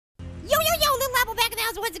we're back in the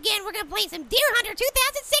house once again. We're gonna play some Deer Hunter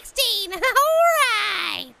 2016.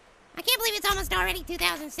 Alright! I can't believe it's almost already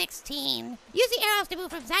 2016. Use the arrows to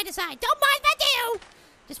move from side to side. Don't mind if I do!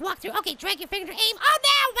 Just walk through. Okay, drag your finger to aim. Oh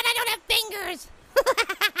no, but I don't have fingers!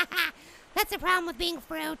 That's the problem with being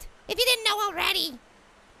fruit. If you didn't know already.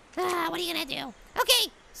 What are you gonna do?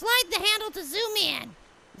 Okay, slide the handle to zoom in.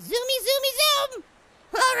 Zoomy, zoomy, zoom!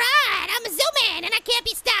 Alright, I'm a zoom in and I can't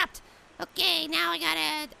be stopped. Okay, now I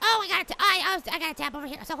gotta tap over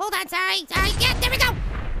here. So hold on, sorry. Yeah, there we go.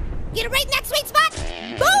 Get it right in that sweet spot.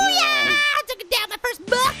 Booyah! Took it down, my first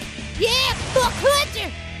buck. Yeah, buck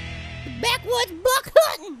hunter. The backwoods buck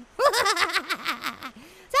hunting.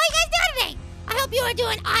 So how you guys doing today? I hope you are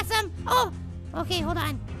doing awesome. Oh, okay, hold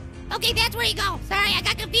on. Okay, that's where you go. Sorry, I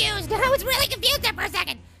got confused. I was really confused there for a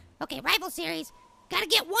second. Okay, rival series. Gotta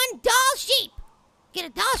get one doll sheep. Get a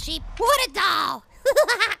doll sheep? What a doll!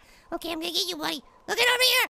 Okay, I'm gonna get you, buddy. Look it over here.